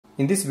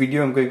In this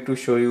video I'm going to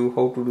show you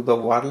how to do the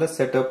wireless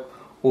setup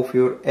of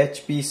your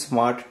HP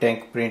Smart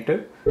Tank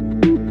printer.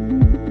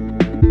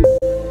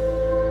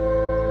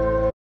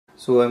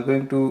 So I'm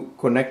going to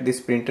connect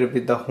this printer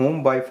with the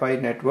home Wi-Fi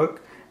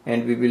network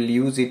and we will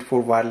use it for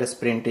wireless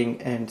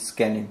printing and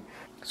scanning.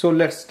 So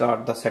let's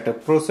start the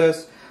setup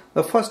process.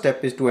 The first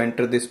step is to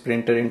enter this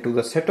printer into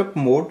the setup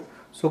mode.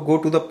 So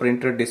go to the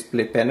printer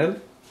display panel.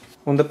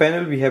 On the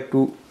panel we have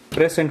to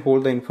press and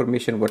hold the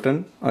information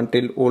button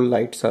until all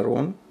lights are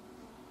on.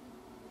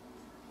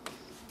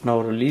 Now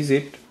release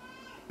it.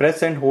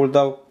 Press and hold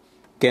the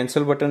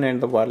cancel button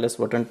and the wireless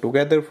button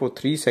together for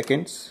 3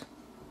 seconds.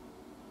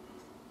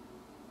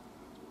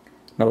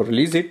 Now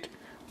release it.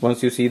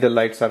 Once you see the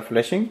lights are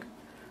flashing,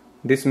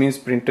 this means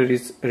printer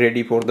is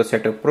ready for the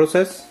setup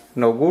process.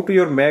 Now go to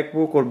your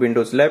MacBook or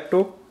Windows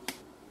laptop.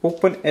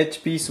 Open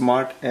HP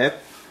Smart app.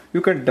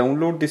 You can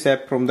download this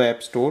app from the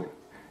App Store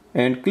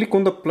and click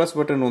on the plus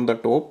button on the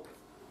top,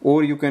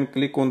 or you can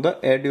click on the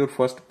add your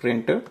first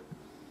printer.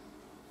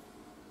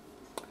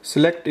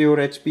 Select your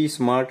HP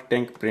Smart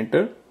Tank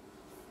printer.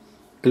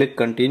 Click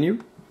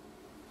continue.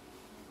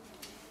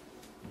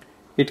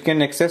 It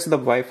can access the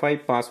Wi-Fi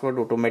password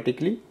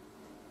automatically.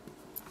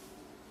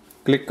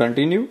 Click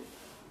continue.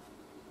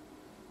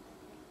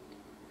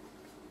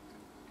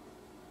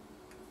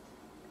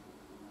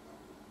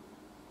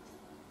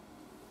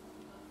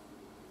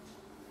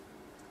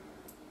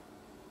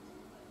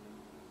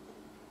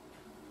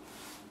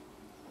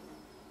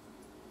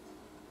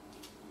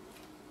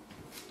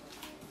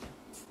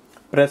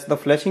 Press the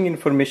flashing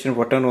information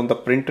button on the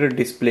printer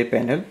display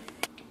panel.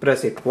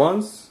 Press it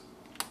once.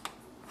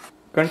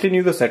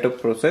 Continue the setup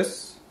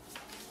process.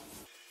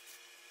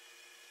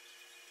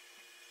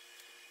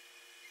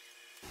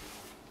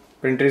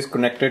 Printer is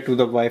connected to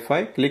the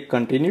Wi-Fi. Click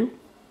continue.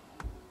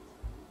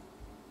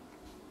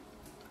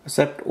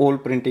 Accept all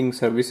printing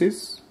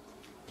services.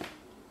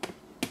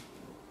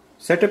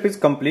 Setup is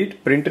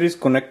complete. Printer is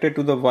connected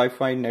to the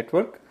Wi-Fi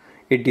network.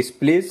 It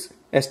displays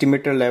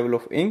estimated level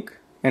of ink,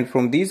 and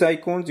from these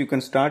icons you can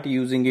start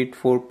using it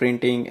for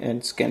printing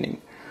and scanning.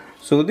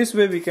 So this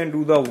way we can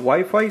do the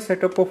Wi-Fi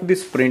setup of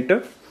this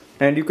printer,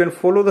 and you can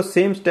follow the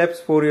same steps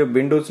for your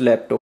Windows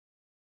laptop.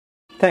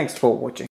 Thanks for watching.